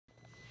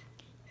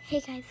Hey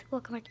guys,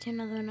 welcome back to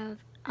another one of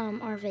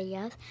our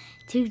videos.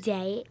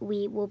 Today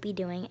we will be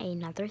doing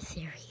another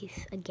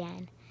series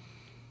again.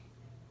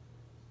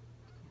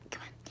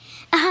 Come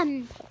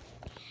on.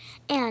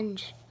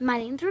 And my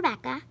name's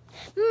Rebecca,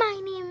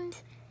 my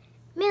name's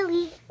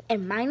Millie,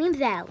 and my name's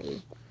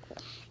Allie.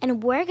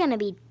 And we're gonna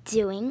be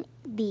doing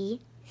the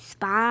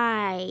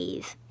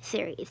Spies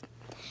series.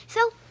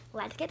 So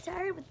let's get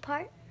started with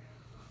part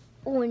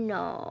 1.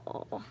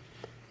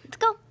 Let's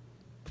go.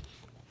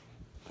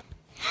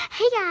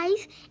 Hey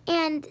guys,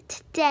 and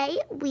today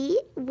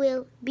we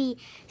will be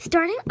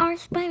starting our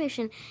spy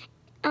mission.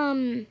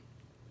 In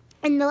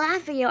the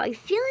last video, I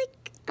feel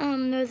like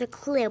there was a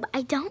clue, but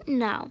I don't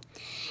know.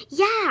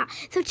 Yeah,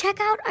 so check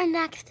out our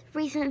next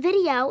recent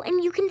video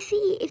and you can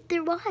see if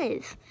there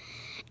was.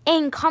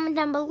 And comment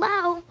down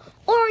below,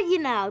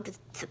 or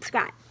just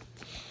subscribe.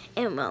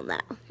 And we'll know.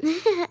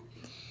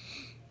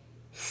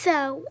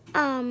 So,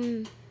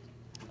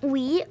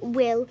 we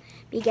will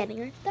be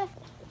getting our stuff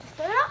to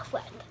start off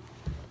with.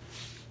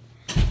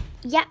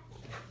 Yep,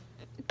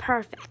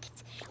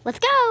 perfect. Let's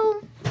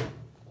go.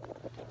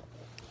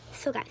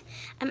 So guys,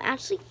 I'm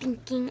actually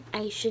thinking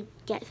I should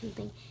get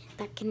something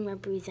that can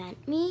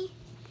represent me.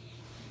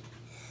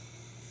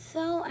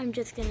 So I'm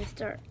just gonna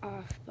start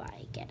off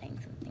by getting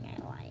something I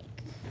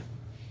like.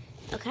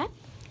 Okay.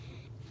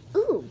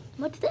 Ooh,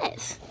 what's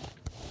this?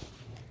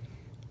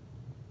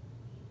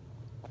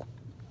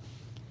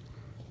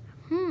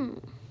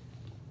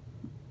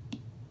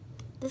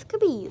 This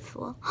could be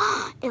useful.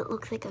 It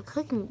looks like a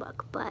cooking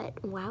book,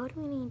 but why would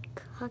we need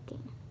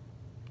cooking?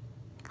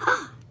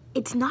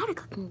 It's not a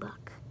cooking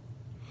book.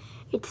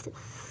 It's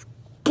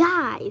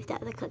disguised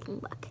as a cooking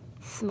book.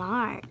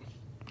 Smart.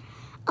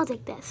 I'll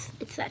take this.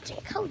 It's such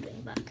a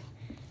coloring book.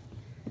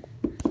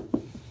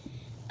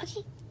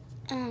 Okay.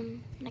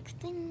 Next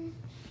thing.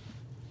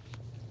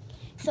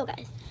 So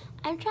guys,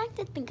 I'm trying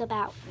to think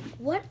about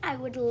what I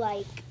would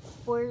like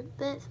for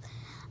this.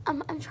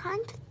 I'm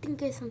trying to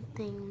think of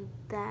something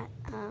that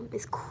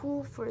is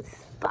cool for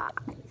spies.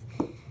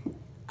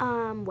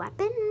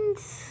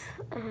 Weapons,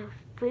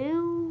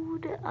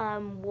 food,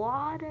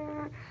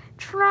 water,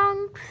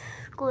 trunks,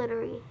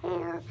 glittery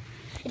hair.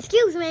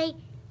 Excuse me.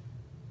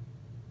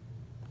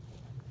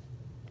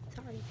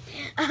 Sorry.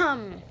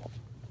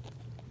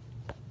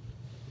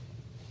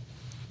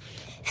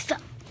 So,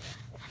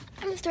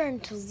 I'm starting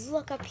to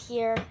look up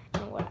here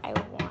and what I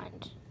want.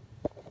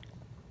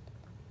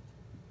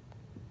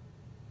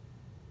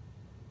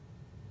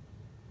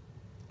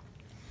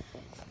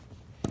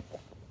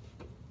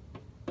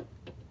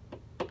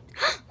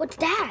 What's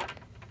that?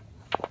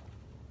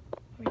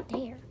 Right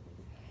there.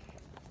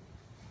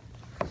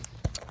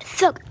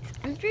 So,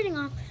 I'm starting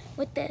off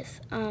with this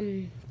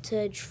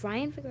to try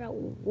and figure out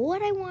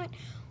what I want,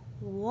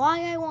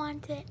 why I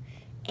want it,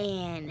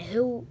 and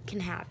who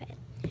can have it.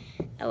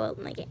 I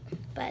won't like it,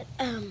 but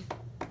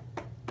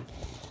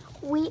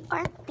we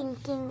are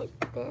thinking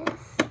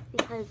this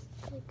because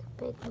it's like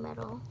a big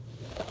metal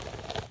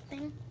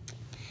thing,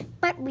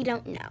 but we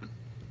don't know.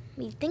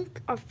 We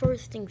think our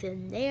first thing's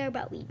in there,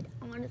 but we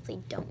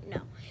honestly don't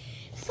know.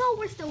 So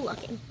we're still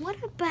looking.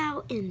 What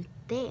about in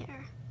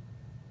there?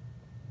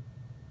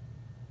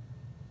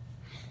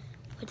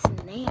 What's in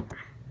there?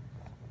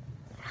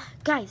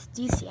 Guys,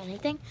 do you see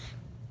anything?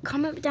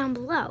 Comment down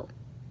below.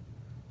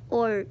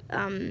 Or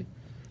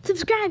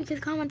subscribe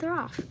because comments are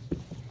off.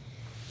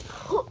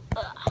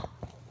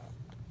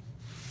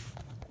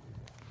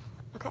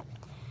 Okay.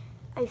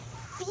 I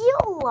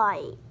feel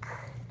like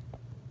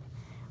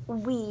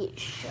we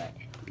should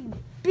be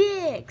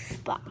big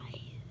spies.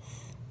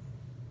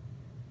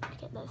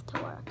 Get this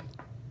to work.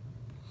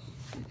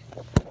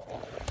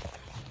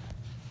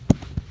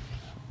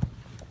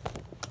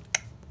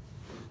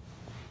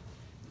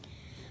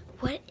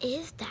 What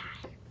is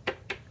that?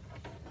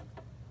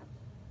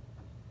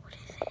 What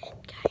is it,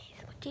 guys?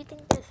 What do you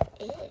think this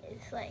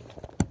is? Like,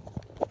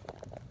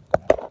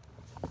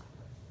 I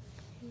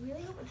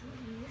really hope it's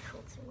something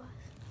useful to us.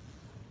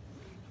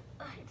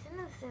 It's in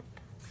a zip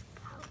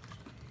pouch.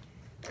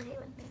 I hate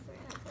when things are in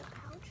a zip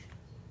pouch.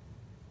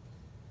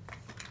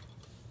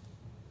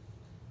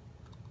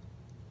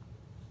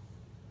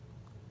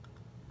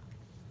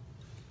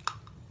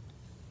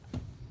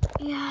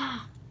 Yeah.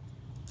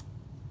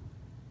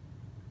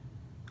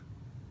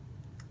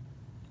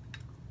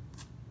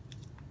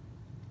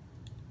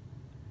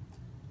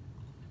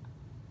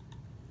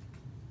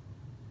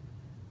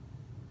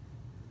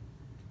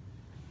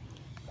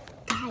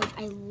 Guys,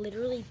 I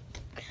literally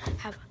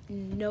have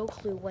no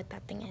clue what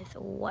that thing is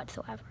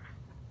whatsoever.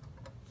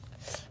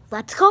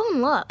 Let's go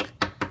and look.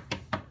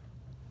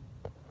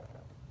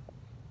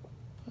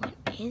 What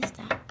is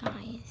that,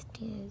 guys?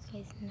 Do you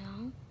guys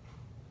know?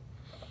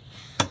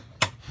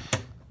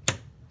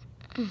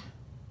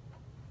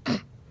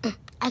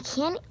 I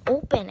can't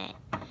open it.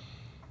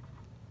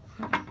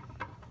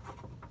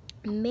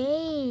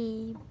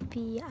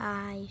 Maybe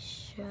I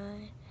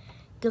should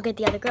go get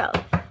the other girl.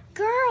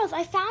 Girls,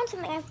 I found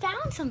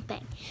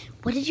something.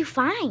 What did you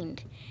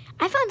find?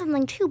 I found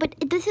something too, but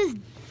this is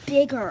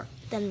bigger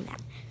than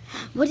that.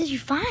 What did you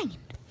find?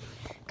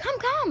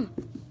 Come.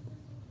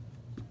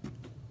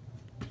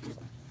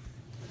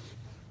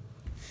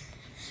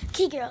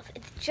 Okay, girls,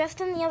 it's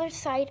just on the other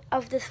side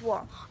of this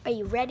wall. Are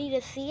you ready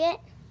to see it?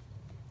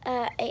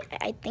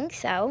 I think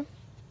so.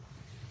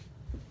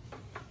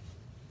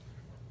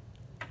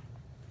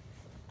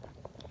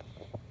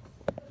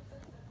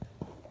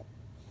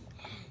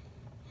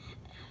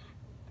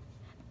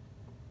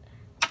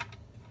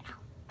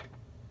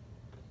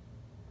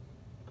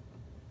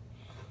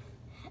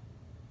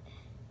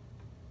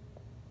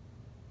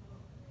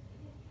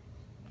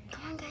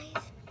 Come on,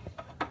 guys.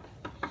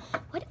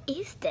 What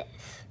is this?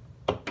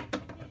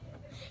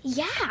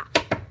 Yeah,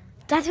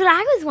 that's what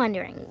I was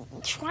wondering.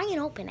 Try and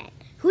open it.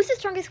 Who's the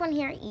strongest one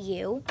here?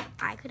 You.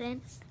 I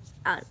couldn't.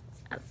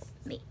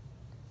 Me.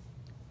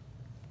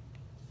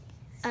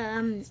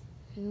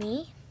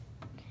 Me?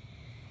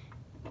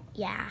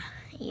 Yeah,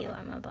 you.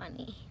 I'm a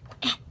bunny.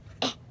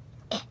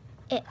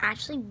 It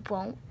actually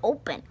won't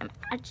open. I'm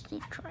actually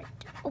trying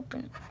to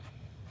open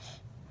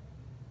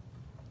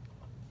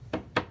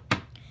it.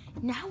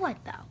 Now what,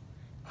 though?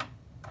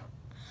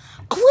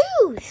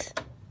 Clues!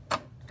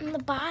 On the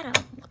bottom.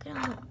 Look at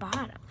on the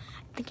bottom.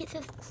 I think it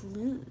says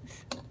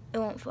clues. It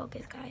won't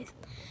focus, guys.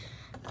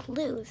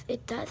 Clues.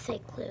 It does say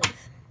clues.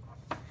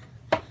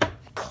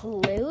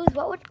 Clues?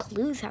 What would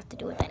clues have to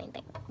do with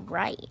anything?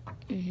 Right.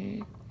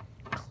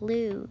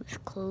 Clues.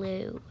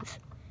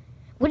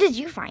 What did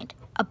you find?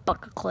 A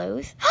book of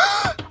clues?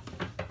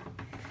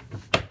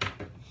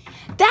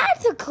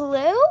 That's a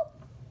clue?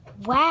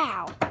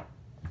 Wow.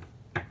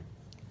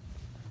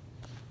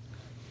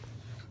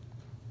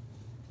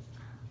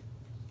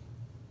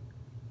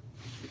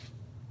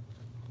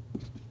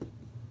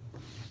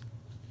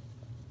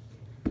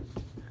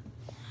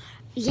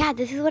 Yeah,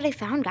 this is what I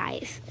found,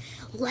 guys.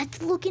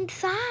 Let's look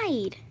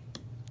inside.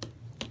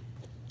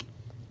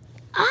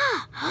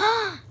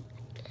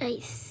 I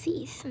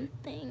see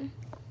something.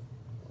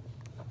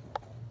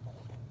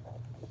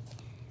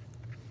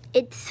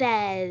 It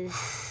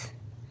says,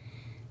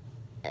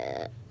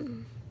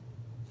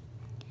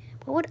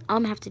 what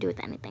would have to do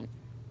with anything?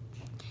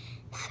 It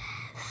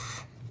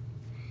says,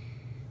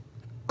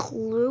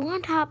 clue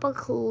on top of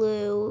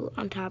clue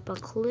on top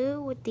of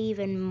clue with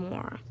even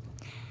more.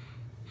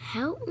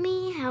 Help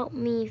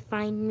me,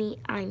 find me,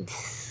 I'm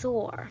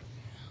sore.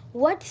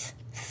 What's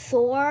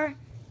sore?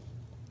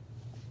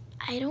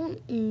 I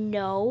don't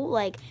know,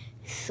 like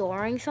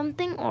soaring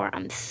something, or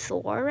I'm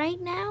sore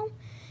right now.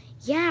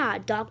 Yeah,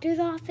 doctor's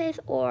office,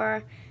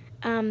 or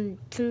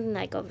something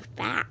that goes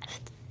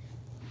fast.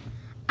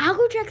 I'll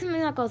go check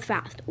something that goes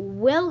fast.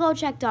 We'll go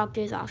check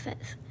doctor's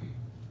office.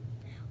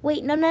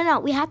 Wait, no.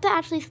 We have to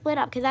actually split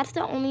up, because that's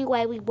the only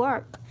way we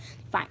work.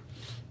 Fine.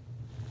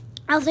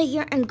 I'll stay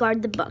here and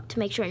guard the book to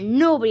make sure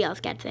nobody else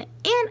gets it.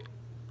 And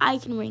I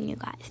can ring you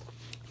guys.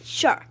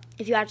 Sure,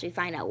 if you actually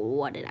find out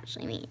what it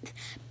actually means.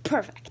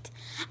 Perfect.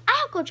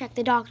 I'll go check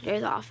the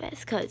doctor's office,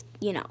 because,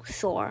 you know,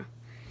 sore.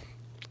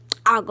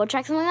 I'll go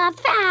check something that's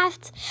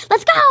fast.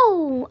 Let's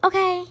go!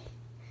 Okay.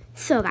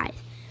 So, guys,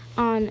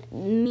 on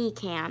me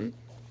cam,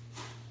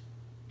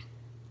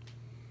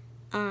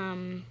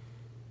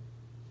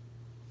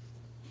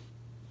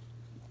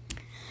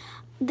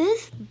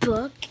 this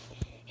book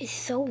is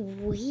so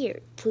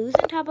weird. Clues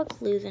on top of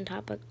clues on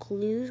top of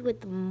clues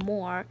with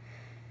more.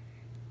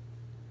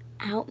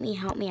 Help me,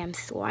 I'm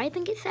sore, I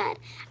think it said.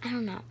 I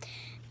don't know.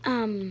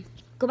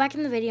 Go back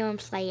in the video and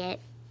play it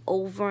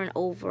over and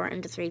over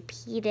and just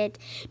repeat it,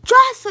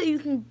 just so you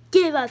can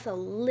give us a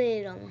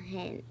little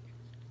hint.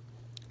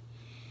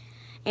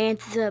 And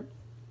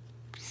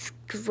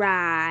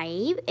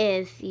subscribe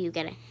if you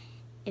get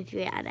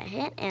a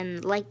hint,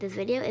 and like this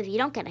video if you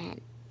don't get a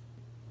hint.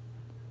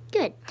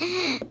 Good.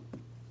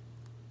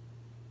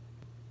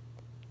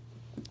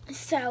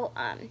 So,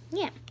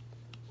 yeah.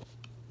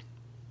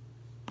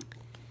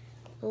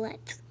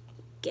 Let's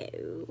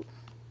go.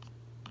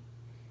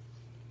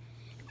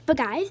 But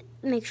guys,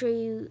 make sure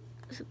you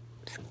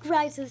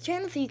subscribe to the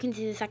channel so you can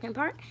see the second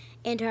part,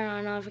 and turn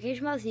on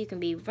notification bell so you can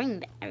be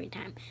ringed every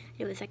time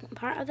I do the second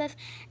part of this.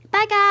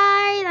 Bye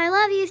guys! I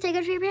love you. Stay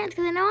good for your parents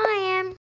because I know I am.